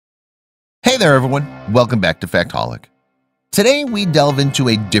Hey there everyone, welcome back to Factholic. Today we delve into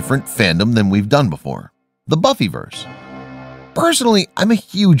a different fandom than we've done before, the Buffyverse. Personally, I'm a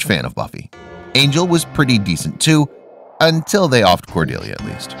huge fan of Buffy. Angel was pretty decent too, until they offed Cordelia at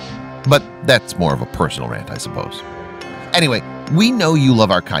least. But that's more of a personal rant, I suppose. Anyway, we know you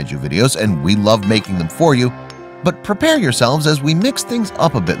love our kaiju videos and we love making them for you, but prepare yourselves as we mix things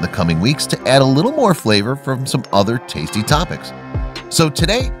up a bit in the coming weeks to add a little more flavor from some other tasty topics. So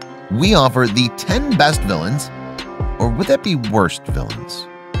today, we offer the 10 best villains, or would that be worst villains,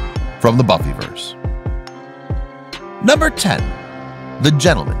 from the Buffyverse. Number 10. The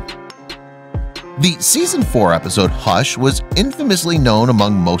Gentleman. The Season 4 episode Hush was infamously known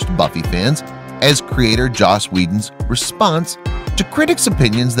among most Buffy fans as creator Joss Whedon's response to critics'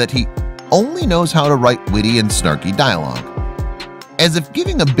 opinions that he only knows how to write witty and snarky dialogue. As if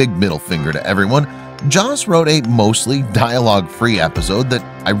giving a big middle finger to everyone, Joss wrote a mostly dialogue-free episode that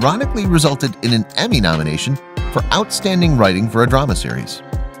ironically resulted in an Emmy nomination for Outstanding Writing for a Drama Series.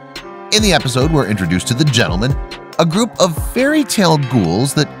 In the episode, we're introduced to the Gentleman, a group of fairy tale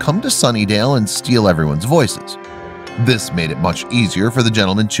ghouls that come to Sunnydale and steal everyone's voices. This made it much easier for the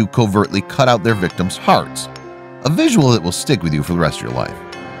Gentleman to covertly cut out their victims' hearts, a visual that will stick with you for the rest of your life.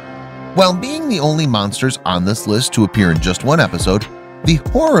 While being the only monsters on this list to appear in just one episode, the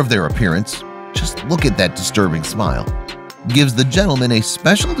horror of their appearance, just look at that disturbing smile, gives the Gentleman a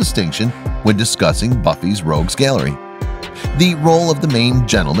special distinction when discussing Buffy's Rogues Gallery. The role of the main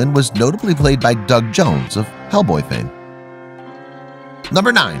Gentleman was notably played by Doug Jones of Hellboy fame.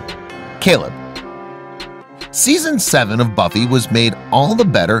 Number 9. Caleb. Season 7 of Buffy was made all the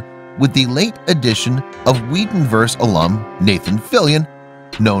better with the late addition of Whedonverse alum Nathan Fillion,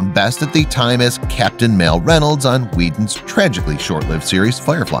 known best at the time as Captain Mal Reynolds on Whedon's tragically short-lived series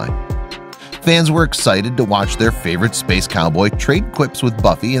Firefly. Fans were excited to watch their favorite space cowboy trade quips with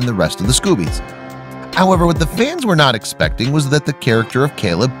Buffy and the rest of the Scoobies. However, what the fans were not expecting was that the character of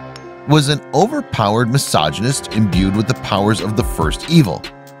Caleb was an overpowered misogynist imbued with the powers of the first evil.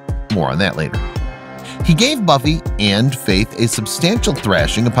 More on that later. He gave Buffy and Faith a substantial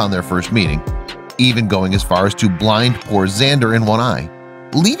thrashing upon their first meeting, even going as far as to blind poor Xander in one eye,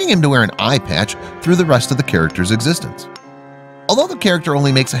 leaving him to wear an eye patch through the rest of the character's existence. Although the character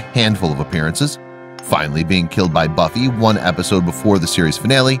only makes a handful of appearances, finally being killed by Buffy one episode before the series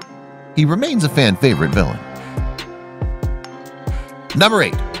finale, he remains a fan favorite villain. Number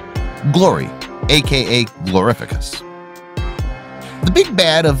 8. Glory, aka Glorificus. The big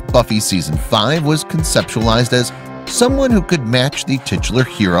bad of Buffy Season 5 was conceptualized as someone who could match the titular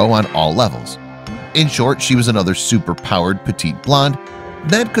hero on all levels. In short, she was another super-powered petite blonde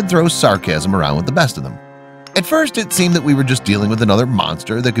that could throw sarcasm around with the best of them. At first, it seemed that we were just dealing with another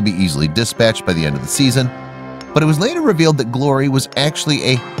monster that could be easily dispatched by the end of the season, but it was later revealed that Glory was actually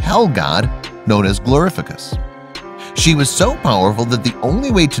a hell god known as Glorificus. She was so powerful that the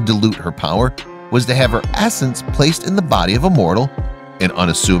only way to dilute her power was to have her essence placed in the body of a mortal, an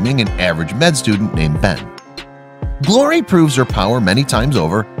unassuming and average med student named Ben. Glory proves her power many times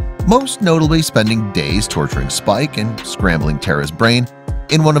over, most notably spending days torturing Spike and scrambling Tara's brain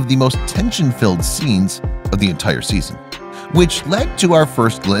in one of the most tension-filled scenes of the entire season, which led to our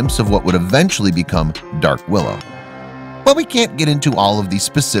first glimpse of what would eventually become Dark Willow. While we can't get into all of the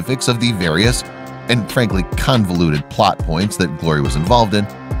specifics of the various and frankly convoluted plot points that Glory was involved in,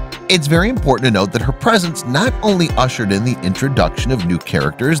 it's very important to note that her presence not only ushered in the introduction of new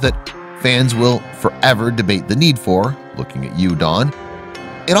characters that fans will forever debate the need for, looking at you, Dawn,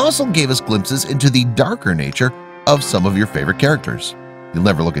 it also gave us glimpses into the darker nature of some of your favorite characters. You'll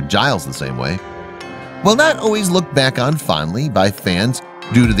never look at Giles the same way. While not always looked back on fondly by fans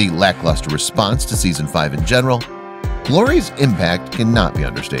due to the lackluster response to Season 5 in general, Glory's impact cannot be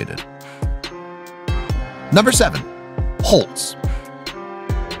understated. Number 7. Holtz.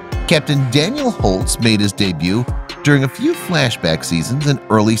 Captain Daniel Holtz made his debut during a few flashback seasons in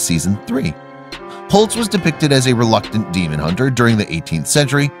early Season 3. Holtz was depicted as a reluctant demon hunter during the 18th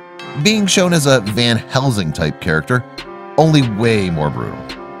century, being shown as a Van Helsing-type character, only way more brutal.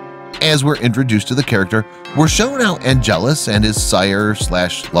 As we're introduced to the character, we're shown how Angelus and his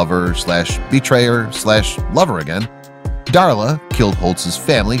sire/lover/betrayer/lover again, Darla, killed Holtz's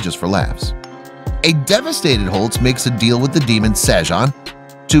family just for laughs. A devastated Holtz makes a deal with the demon Sajan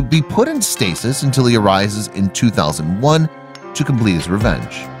to be put in stasis until he arises in 2001 to complete his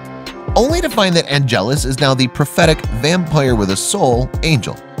revenge, only to find that Angelus is now the prophetic vampire with a soul,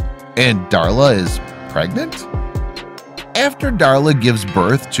 Angel, and Darla is pregnant? After Darla gives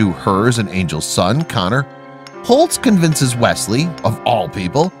birth to hers and Angel's son, Connor, Holtz convinces Wesley, of all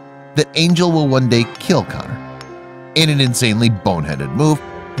people, that Angel will one day kill Connor. In an insanely boneheaded move,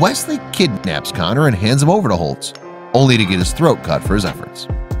 Wesley kidnaps Connor and hands him over to Holtz, only to get his throat cut for his efforts.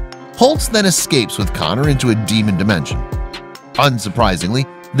 Holtz then escapes with Connor into a demon dimension. Unsurprisingly,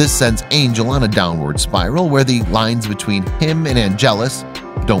 this sends Angel on a downward spiral where the lines between him and Angelus,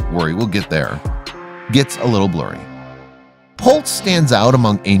 don't worry, we'll get there, gets a little blurry. Holtz stands out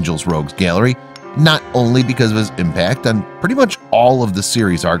among Angel's rogues gallery, not only because of his impact on pretty much all of the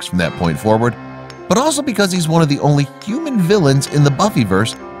series arcs from that point forward, but also because he's one of the only human villains in the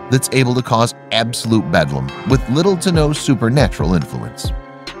Buffyverse that's able to cause absolute bedlam with little to no supernatural influence.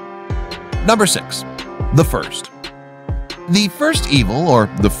 Number 6. The First. The First Evil, or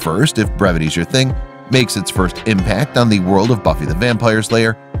The First if brevity's your thing, makes its first impact on the world of Buffy the Vampire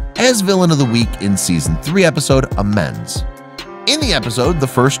Slayer as Villain of the Week in Season 3 episode Amends. In the episode, The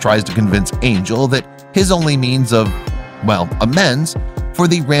First tries to convince Angel that his only means of, well, amends for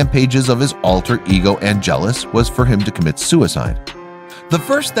the rampages of his alter ego Angelus was for him to commit suicide. The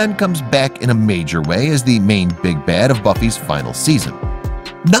First then comes back in a major way as the main big bad of Buffy's final season.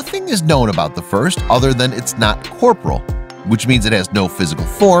 Nothing is known about the First other than it's not corporal, which means it has no physical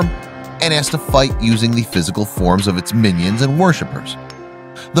form and has to fight using the physical forms of its minions and worshippers.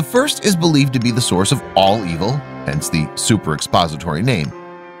 The First is believed to be the source of all evil, hence the super expository name.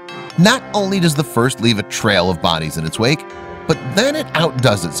 Not only does the First leave a trail of bodies in its wake, but then it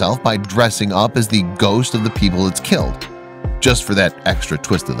outdoes itself by dressing up as the ghost of the people it's killed, just for that extra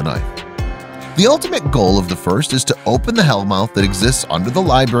twist of the knife. The ultimate goal of the First is to open the hellmouth that exists under the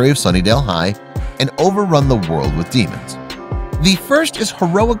library of Sunnydale High and overrun the world with demons. The First is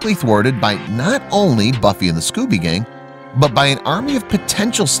heroically thwarted by not only Buffy and the Scooby Gang, but by an army of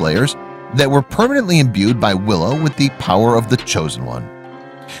potential slayers that were permanently imbued by Willow with the power of the Chosen One.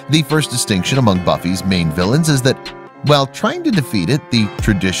 The first distinction among Buffy's main villains is that, while trying to defeat it, the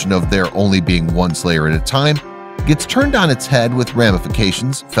tradition of there only being one slayer at a time gets turned on its head with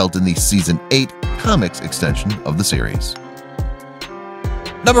ramifications felt in the Season 8 comics extension of the series.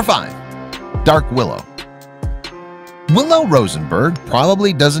 Number 5. Dark Willow. Willow Rosenberg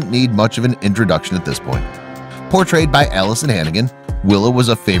probably doesn't need much of an introduction at this point. Portrayed by Allison Hannigan, Willow was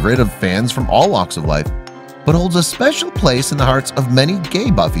a favorite of fans from all walks of life, but holds a special place in the hearts of many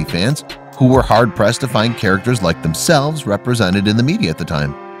gay Buffy fans who were hard-pressed to find characters like themselves represented in the media at the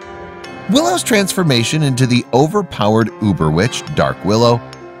time. Willow's transformation into the overpowered uber witch Dark Willow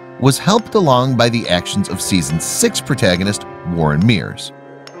was helped along by the actions of Season 6 protagonist Warren Mears.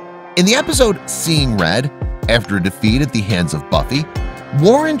 In the episode Seeing Red, after a defeat at the hands of Buffy,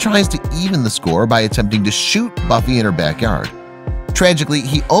 Warren tries to even the score by attempting to shoot Buffy in her backyard. Tragically,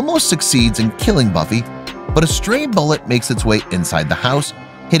 he almost succeeds in killing Buffy, but a stray bullet makes its way inside the house,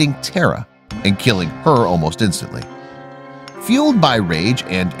 hitting Tara and killing her almost instantly. Fueled by rage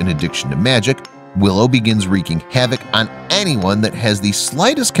and an addiction to magic, Willow begins wreaking havoc on anyone that has the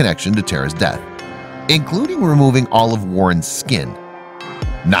slightest connection to Tara's death, including removing all of Warren's skin.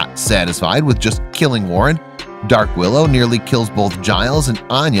 Not satisfied with just killing Warren, Dark Willow nearly kills both Giles and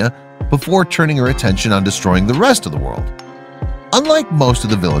Anya before turning her attention on destroying the rest of the world. Unlike most of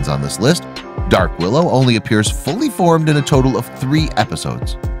the villains on this list, Dark Willow only appears fully formed in a total of 3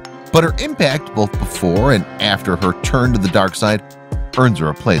 episodes, but her impact both before and after her turn to the dark side earns her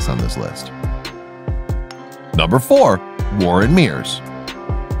a place on this list. Number 4. Warren Mears.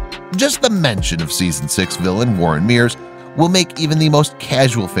 Just the mention of Season 6 villain Warren Mears will make even the most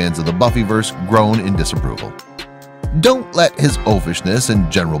casual fans of the Buffyverse groan in disapproval. Don't let his oafishness and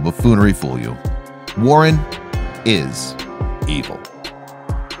general buffoonery fool you. Warren is evil.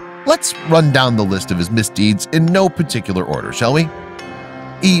 Let's run down the list of his misdeeds in no particular order, shall we?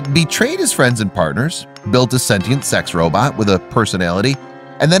 He betrayed his friends and partners, built a sentient sex robot with a personality,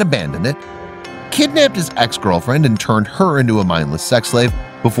 and then abandoned it, kidnapped his ex-girlfriend and turned her into a mindless sex slave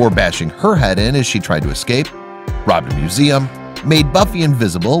before bashing her head in as she tried to escape, robbed a museum, made Buffy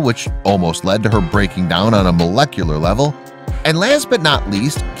invisible, which almost led to her breaking down on a molecular level, and last but not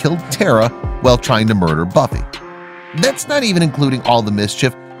least, killed Tara while trying to murder Buffy. That's not even including all the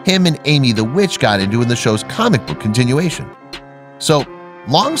mischief him and Amy the Witch got into in the show's comic book continuation. So,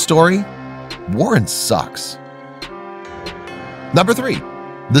 long story, Warren sucks. Number 3.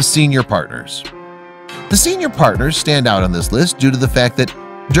 The Senior Partners. The Senior Partners stand out on this list due to the fact that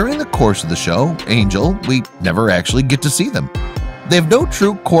during the course of the show, Angel, we never actually get to see them. They have no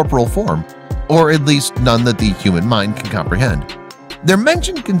true corporal form, or at least none that the human mind can comprehend. They're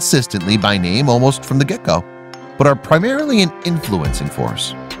mentioned consistently by name almost from the get-go, but are primarily an influencing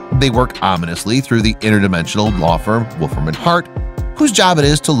force. They work ominously through the interdimensional law firm Wolfram & Hart, whose job it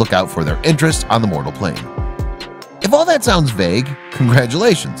is to look out for their interests on the mortal plane. If all that sounds vague,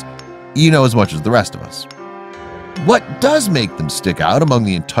 congratulations, you know as much as the rest of us. What does make them stick out among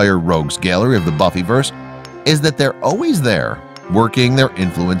the entire rogues gallery of the Buffyverse is that they're always there, working their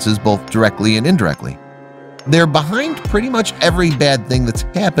influences both directly and indirectly. They're behind pretty much every bad thing that's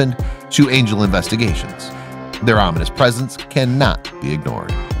happened to Angel investigations. Their ominous presence cannot be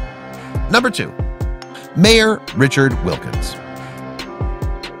ignored. Number 2. Mayor Richard Wilkins.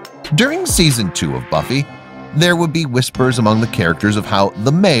 During Season 2 of Buffy, there would be whispers among the characters of how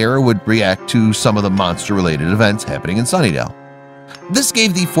the mayor would react to some of the monster-related events happening in Sunnydale. This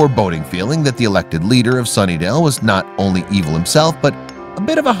gave the foreboding feeling that the elected leader of Sunnydale was not only evil himself, but a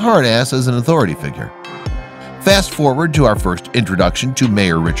bit of a hard-ass as an authority figure. Fast forward to our first introduction to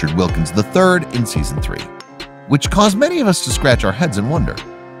Mayor Richard Wilkins III in Season 3, which caused many of us to scratch our heads and wonder,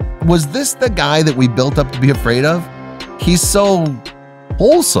 was this the guy that we built up to be afraid of? He's so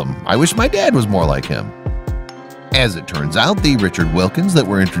wholesome. I wish my dad was more like him. As it turns out, the Richard Wilkins that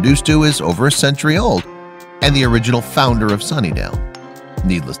we're introduced to is over a century old and the original founder of Sunnydale.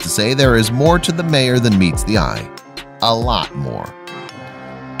 Needless to say, there is more to the mayor than meets the eye. A lot more.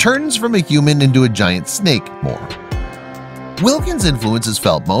 Turns from a human into a giant snake more. Wilkins' influence is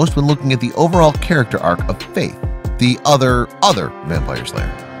felt most when looking at the overall character arc of Faith, the other vampire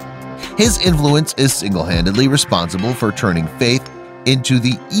slayer. His influence is single-handedly responsible for turning Faith into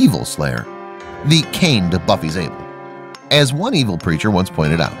the evil slayer, the Cain to Buffy's Abel, as one evil preacher once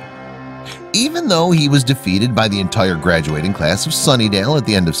pointed out. Even though he was defeated by the entire graduating class of Sunnydale at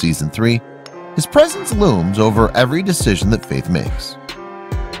the end of Season 3, his presence looms over every decision that Faith makes.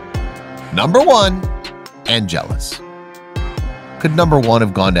 Number 1. Angelus. Could number 1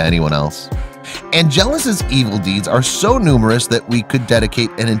 have gone to anyone else? Angelus's evil deeds are so numerous that we could dedicate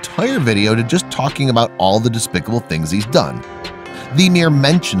an entire video to just talking about all the despicable things he's done. The mere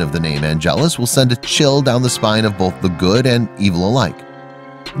mention of the name Angelus will send a chill down the spine of both the good and evil alike.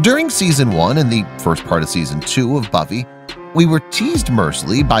 During Season 1 and the first part of Season 2 of Buffy, we were teased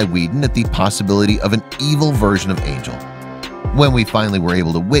mercilessly by Whedon at the possibility of an evil version of Angel. When we finally were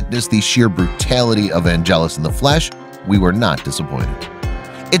able to witness the sheer brutality of Angelus in the flesh, we were not disappointed.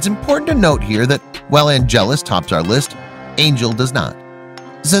 It's important to note here that while Angelus tops our list, Angel does not,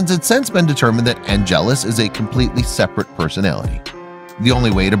 since it's since been determined that Angelus is a completely separate personality. The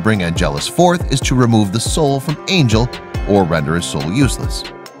only way to bring Angelus forth is to remove the soul from Angel or render his soul useless.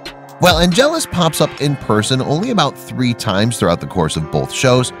 While Angelus pops up in person only about 3 times throughout the course of both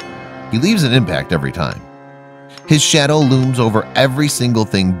shows, he leaves an impact every time. His shadow looms over every single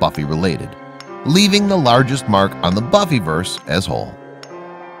thing Buffy related, leaving the largest mark on the Buffyverse as whole.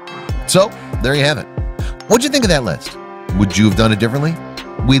 So there you have it. What'd you think of that list? Would you have done it differently?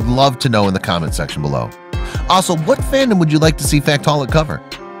 We'd love to know in the comment section below. Also, what fandom would you like to see Factholic cover?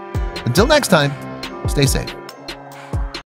 Until next time, stay safe.